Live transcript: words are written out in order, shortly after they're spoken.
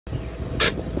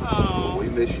Oh. We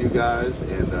miss you guys,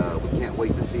 and we can't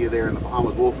wait to see you there in the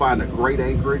Bahamas. We'll find a great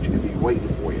anchorage and be waiting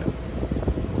for you.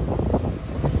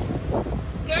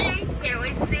 Yay! Can't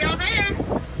wait to see y'all there.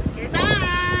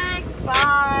 Goodbye.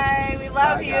 Bye. We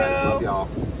love Bye, you. guys. Love y'all.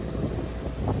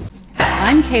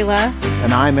 I'm Kayla.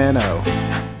 And I'm Enno.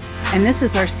 And this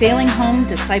is our sailing home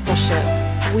discipleship.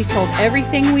 We sold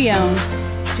everything we own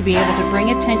to be able to bring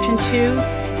attention to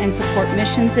and support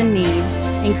missions in need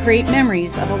and create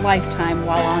memories of a lifetime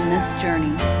while on this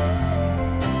journey.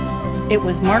 It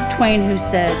was Mark Twain who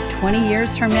said, 20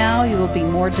 years from now, you will be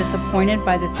more disappointed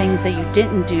by the things that you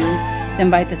didn't do than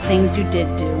by the things you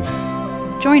did do.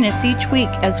 Join us each week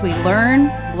as we learn,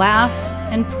 laugh,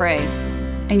 and pray.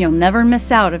 And you'll never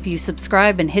miss out if you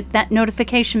subscribe and hit that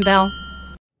notification bell.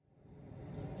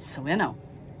 So, Enno,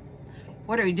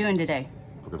 what are we doing today?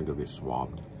 We're gonna go get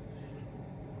swabbed.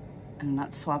 I'm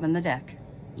not swabbing the deck.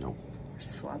 No. We're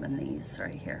swabbing these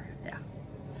right here. Yeah.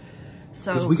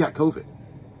 So. Because we got COVID.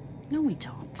 No, we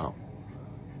don't. Oh.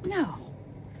 No.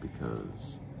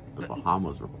 Because the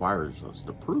Bahamas requires us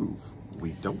to prove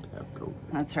we don't have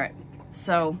COVID. That's right.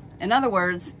 So, in other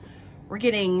words, we're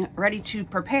getting ready to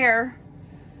prepare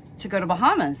to go to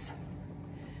Bahamas.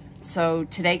 So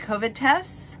today, COVID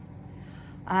tests,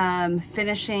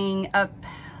 finishing up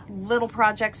little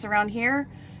projects around here,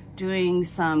 doing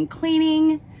some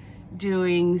cleaning,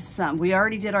 we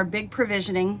already did our big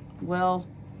provisioning. Well,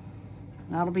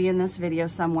 that'll be in this video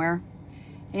somewhere.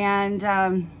 And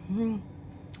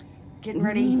getting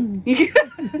ready.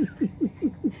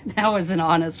 That was an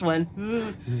honest one.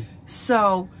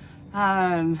 So,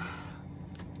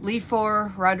 leave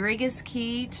for Rodriguez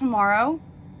Key tomorrow,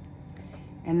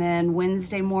 and then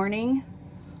Wednesday morning,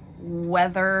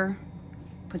 weather,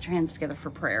 put your hands together for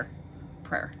prayer.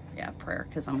 Yeah, prayer,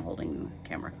 because I'm holding the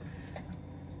camera.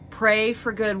 Pray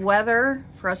for good weather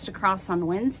for us to cross on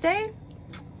Wednesday,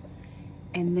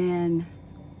 and then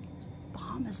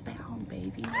Bahamas bound,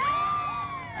 baby.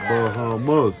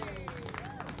 Bahamas.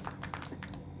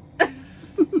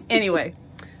 Anyway,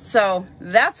 so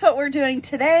that's what we're doing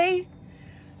today.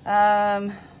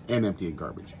 And emptying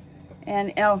garbage.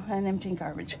 And emptying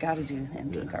garbage. Got to do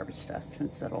emptying garbage stuff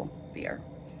since it'll be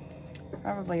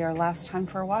probably our last time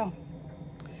for a while.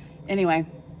 Anyway,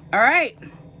 all right.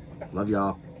 Love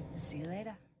y'all. See you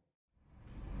later.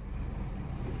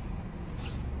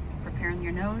 Preparing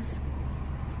your nose.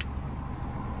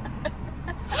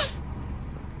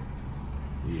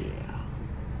 Yeah.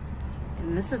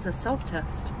 And this is a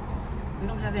self-test. We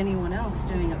don't have anyone else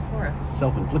doing it for us.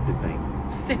 Self-inflicted pain.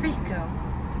 There you go.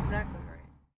 That's exactly right.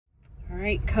 All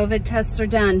right, COVID tests are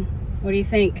done. What do you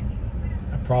think?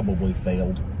 I probably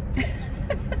failed.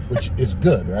 Which is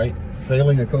good, right?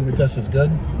 Failing a COVID test is good?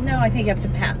 No, I think you have to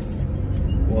pass.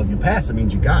 Well, if you pass, it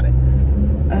means you got it.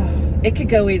 It could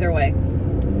go either way.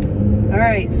 All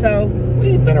right, so. We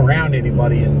ain't been around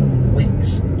anybody in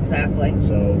weeks. Exactly.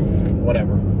 So,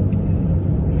 whatever.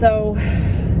 So,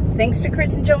 thanks to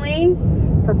Chris and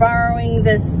Jolene for borrowing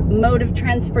this mode of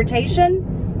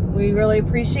transportation. We really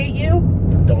appreciate you.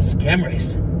 Dos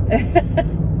cameras.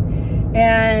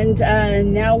 And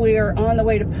now we are on the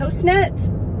way to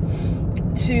PostNet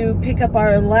to pick up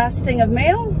our last thing of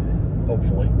mail.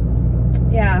 Hopefully.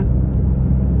 Yeah.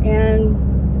 And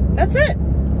that's it.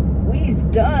 We's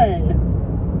done.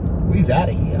 We's out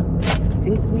of here. I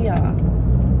think we are.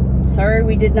 Sorry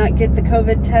we did not get the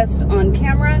COVID test on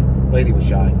camera. Lady was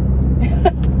shy. We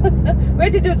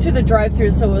had to do it through the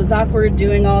drive-thru, so it was awkward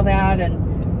doing all that.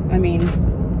 And I mean,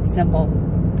 simple.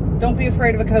 Don't be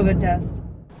afraid of a COVID test.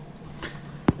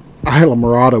 Isla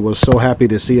Morada was so happy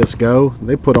to see us go,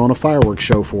 they put on a fireworks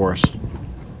show for us.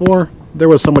 Or there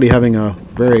was somebody having a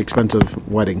very expensive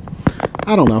wedding.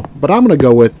 I don't know, but I'm going to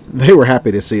go with they were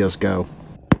happy to see us go.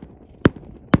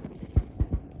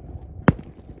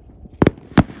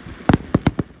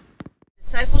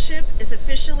 Discipleship is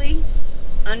officially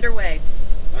underway.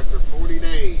 After 40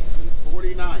 days and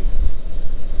 40 nights.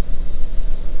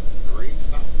 The rain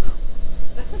stopped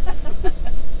now.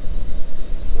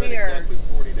 We are exactly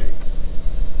 40 days.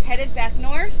 headed back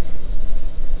north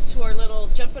to our little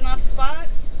jumping off spot.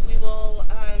 We will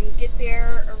get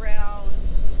there around,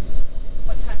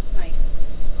 what time tonight?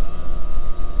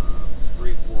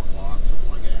 3 or 4 o'clock,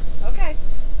 something like that. Okay.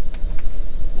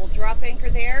 We'll drop anchor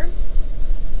there,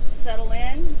 settle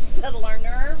in, settle our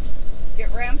nerves, get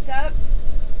ramped up,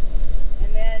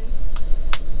 and then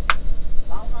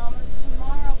Bahamas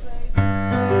tomorrow, babe.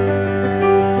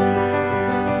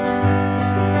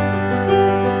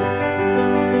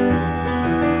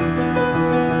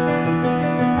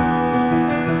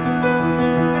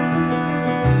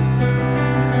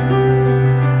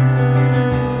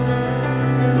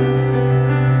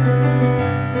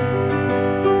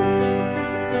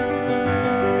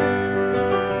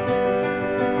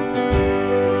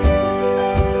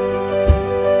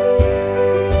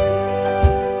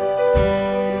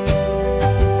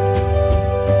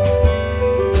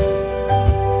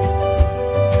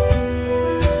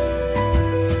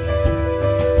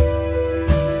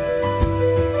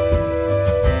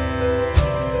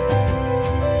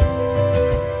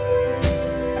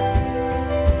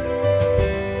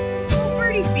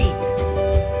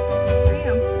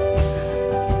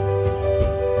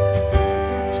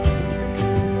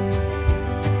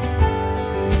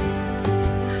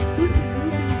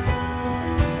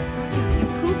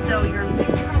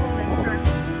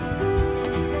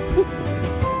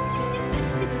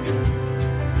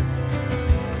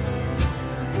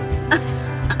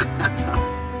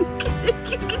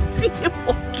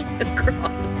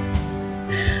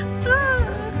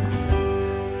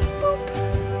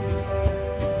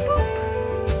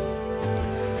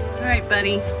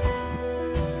 buddy.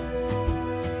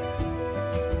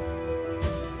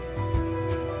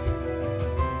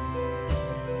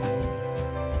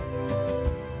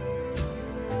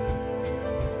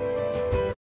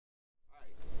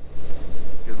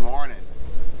 Good morning.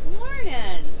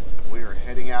 Morning. We are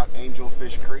heading out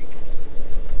Angelfish Creek.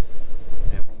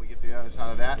 And when we get to the other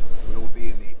side of that, we will be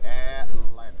in the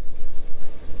Atlantic.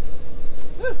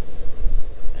 Woo.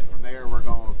 And from there, we're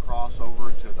going to cross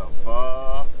over to the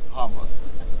Bahamas.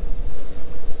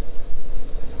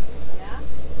 Yeah?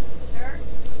 Sure?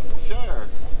 Sure.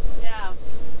 Yeah.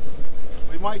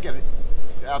 We might get it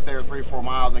out there 3 or 4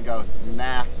 miles and go,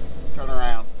 nah, turn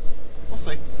around. We'll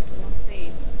see. We'll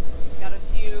see. Got a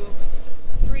few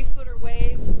 3-footer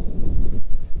waves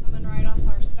coming right off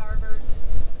our starboard.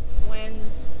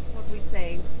 Winds, what do we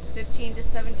say, 15 to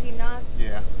 17 knots?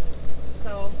 Yeah.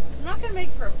 So it's not going to make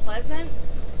for a pleasant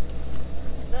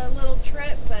little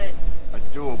trip, but A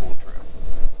doable trip.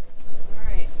 all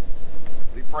right,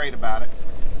 We prayed about it.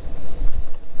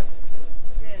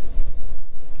 good.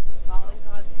 It's all in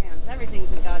God's hands.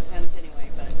 Everything's in God's hands anyway,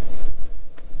 but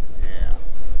Yeah.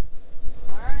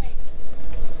 all right.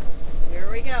 Here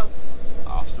we go.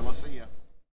 I'll still see ya.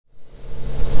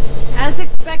 As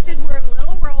expected, we're a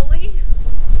little rolly.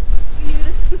 We knew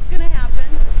this was going to happen.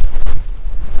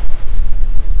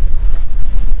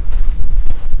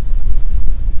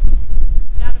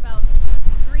 Got about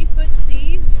 3-foot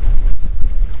seas.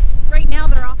 Right now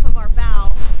they're off of our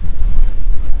bow,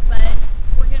 but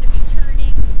we're going to be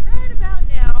turning right about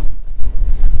now,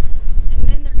 and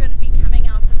then they're going to be coming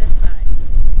out for this side.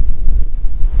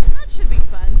 That should be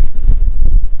fun.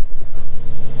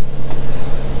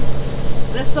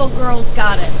 This old girl's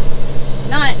got it.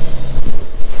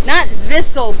 Not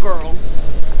this old girl.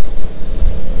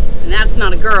 And that's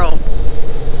not a girl.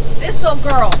 This old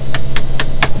girl.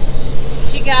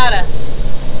 She got us.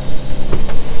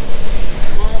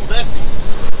 Come on,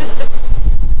 Betsy.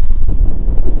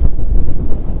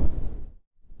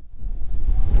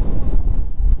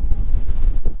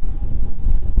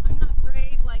 I'm not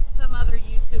brave like some other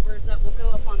YouTubers that will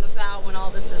go up on the bow when all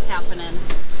this is happening.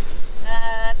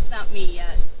 That's not me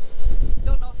yet.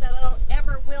 Don't know if that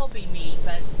ever will be me,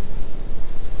 but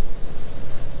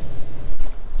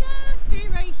just stay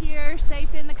right here,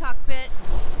 safe in the cockpit.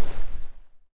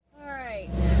 All right,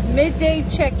 midday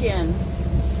check-in.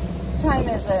 What time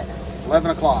is it?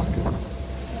 11 o'clock.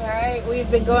 All right, we've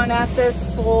been going at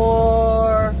this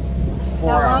for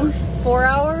 4 how long? hours. 4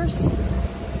 hours,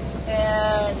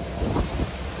 and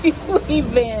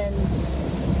we've been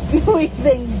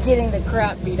getting the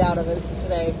crap beat out of us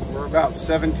today. We're about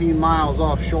 17 miles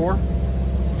offshore.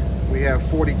 We have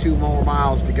 42 more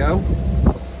miles to go.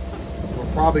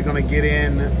 We're probably going to get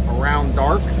in around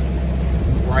dark,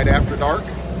 right after dark.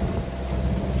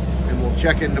 And we'll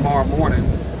check in tomorrow morning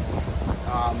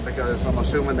because I'm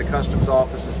assuming the customs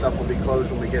office and stuff will be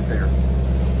closed when we get there.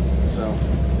 So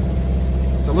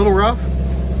it's a little rough.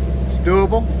 It's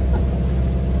doable.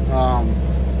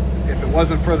 If it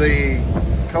wasn't for the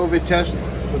COVID test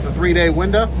with the 3-day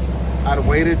window, I'd have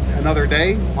waited another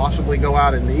day, possibly go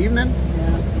out in the evening.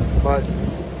 Yeah. But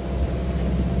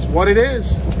it's what it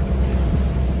is.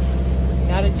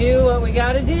 Gotta do what we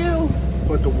gotta do.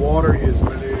 But the water is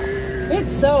blue.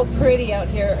 It's so pretty out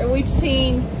here. And we've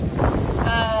seen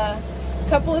a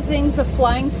couple of things of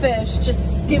flying fish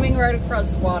just skimming right across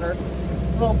the water.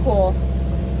 A little cool.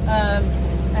 I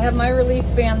have my relief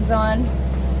bands on.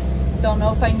 Don't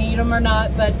know if I need them or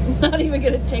not, but I'm not even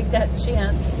gonna take that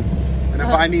chance. And if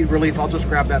I need relief, I'll just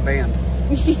grab that band.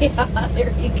 Yeah,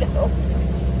 there you go.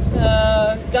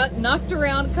 Got knocked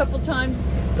around a couple times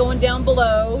going down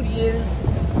below to use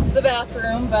the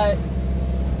bathroom, but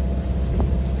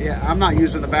Yeah, I'm not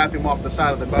using the bathroom off the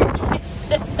side of the boat.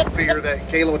 Fear that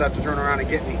Kayla would have to turn around and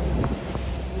get me.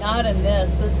 not in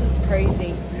this. This is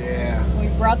crazy. Yeah. We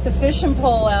brought the fishing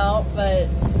pole out, but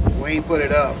We ain't put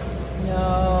it up.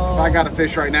 no. If I got a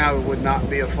fish right now, it would not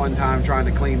be a fun time trying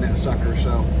to clean that sucker.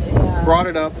 So Yeah. brought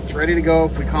it up. It's ready to go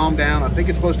if we calm down. I think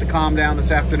it's supposed to calm down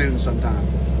this afternoon sometime.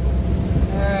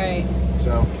 All right.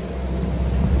 So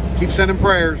keep sending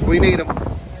prayers. We need them. There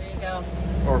you go.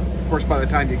 Or of course, by the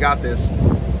time you got this,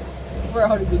 We're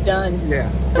already be done. yeah.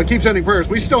 But keep sending prayers.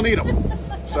 We still need them.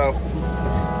 So,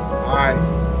 all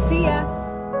right. See ya.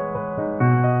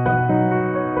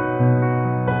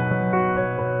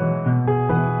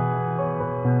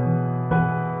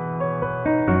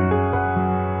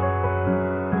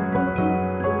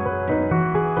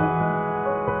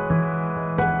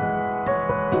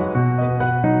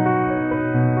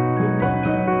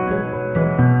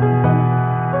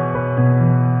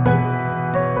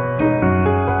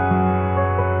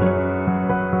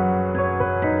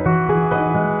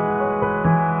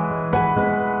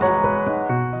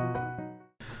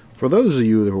 For those of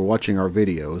you that were watching our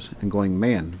videos and going,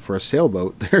 man, for a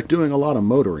sailboat, they're doing a lot of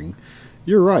motoring,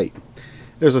 you're right.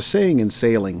 There's a saying in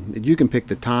sailing that you can pick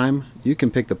the time, you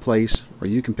can pick the place, or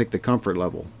you can pick the comfort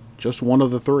level. Just one of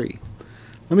the three.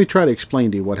 Let me try to explain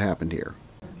to you what happened here.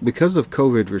 Because of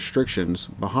COVID restrictions,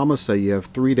 Bahamas say you have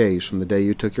 3 days from the day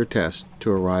you took your test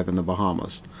to arrive in the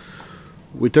Bahamas.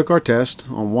 We took our test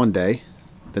on one day.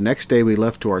 The next day we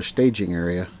left to our staging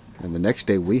area, and the next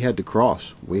day we had to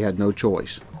cross. We had no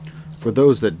choice. For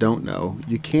those that don't know,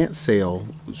 you can't sail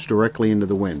directly into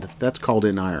the wind. That's called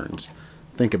in irons.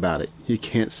 Think about it. You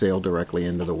can't sail directly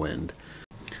into the wind.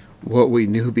 What we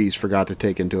newbies forgot to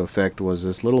take into effect was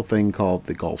this little thing called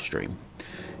the Gulf Stream.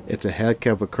 It's a heck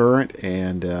of a current,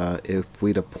 and if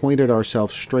we'd have pointed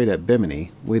ourselves straight at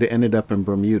Bimini, we'd have ended up in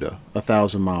Bermuda,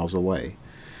 1,000 miles away.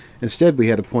 Instead, we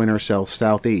had to point ourselves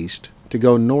southeast to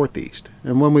go northeast.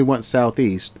 And when we went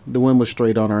southeast, the wind was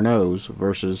straight on our nose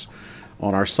versus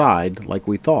on our side like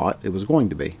we thought it was going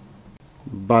to be.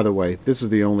 By the way, this is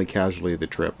the only casualty of the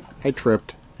trip. I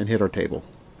tripped and hit our table.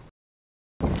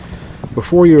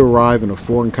 Before you arrive in a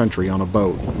foreign country on a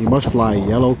boat, you must fly a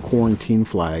yellow quarantine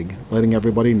flag, letting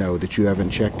everybody know that you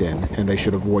haven't checked in and they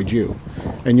should avoid you.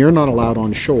 And you're not allowed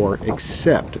on shore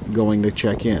except going to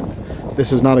check in.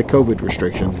 This is not a COVID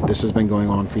restriction. This has been going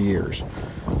on for years.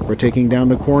 We're taking down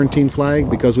the quarantine flag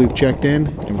because we've checked in,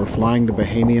 and we're flying the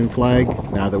Bahamian flag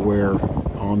now that we're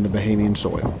on the Bahamian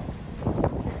soil.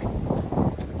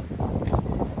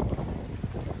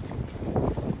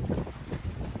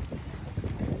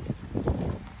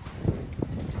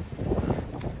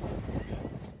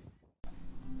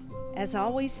 As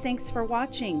always, thanks for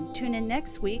watching. Tune in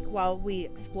next week while we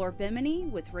explore Bimini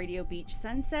with Radio Beach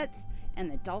sunsets and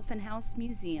the Dolphin House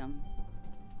Museum.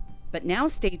 But now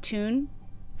stay tuned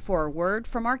for a word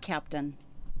from our captain.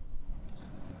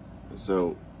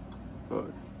 So, a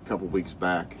couple weeks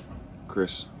back,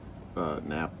 Chris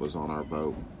Knapp was on our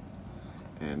boat,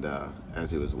 and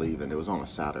as he was leaving, it was on a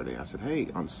Saturday, I said, hey,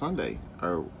 on Sunday,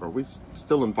 are we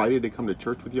still invited to come to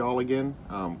church with y'all again?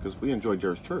 Because we enjoy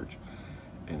Jared's church.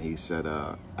 And he said,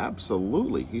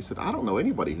 absolutely. He said, I don't know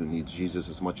anybody who needs Jesus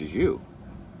as much as you.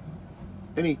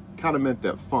 And he kind of meant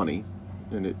that funny,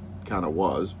 and it kind of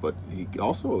was, but he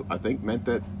also, I think, meant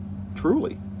that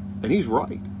truly. And he's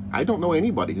right. I don't know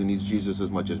anybody who needs Jesus as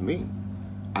much as me.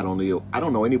 I don't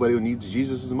know anybody who needs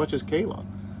Jesus as much as Kayla.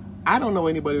 I don't know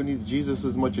anybody who needs Jesus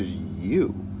as much as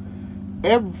you.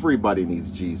 Everybody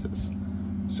needs Jesus.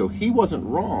 So he wasn't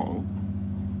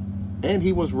wrong, and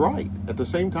he was right at the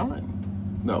same time.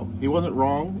 No, he wasn't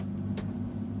wrong,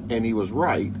 and he was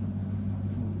right,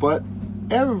 but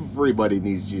everybody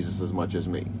needs Jesus as much as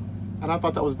me. And I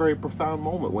thought that was a very profound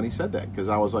moment when he said that, because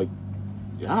I was like,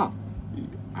 yeah,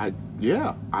 I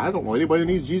don't know anybody who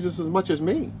needs Jesus as much as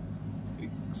me,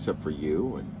 except for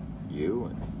you and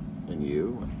you and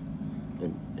you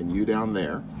and you down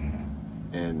there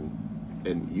and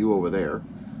you over there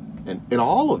and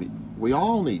all of you. We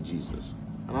all need Jesus.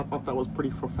 And I thought that was a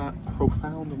pretty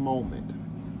profound moment.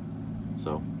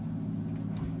 So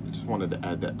I just wanted to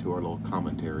add that to our little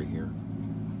commentary here.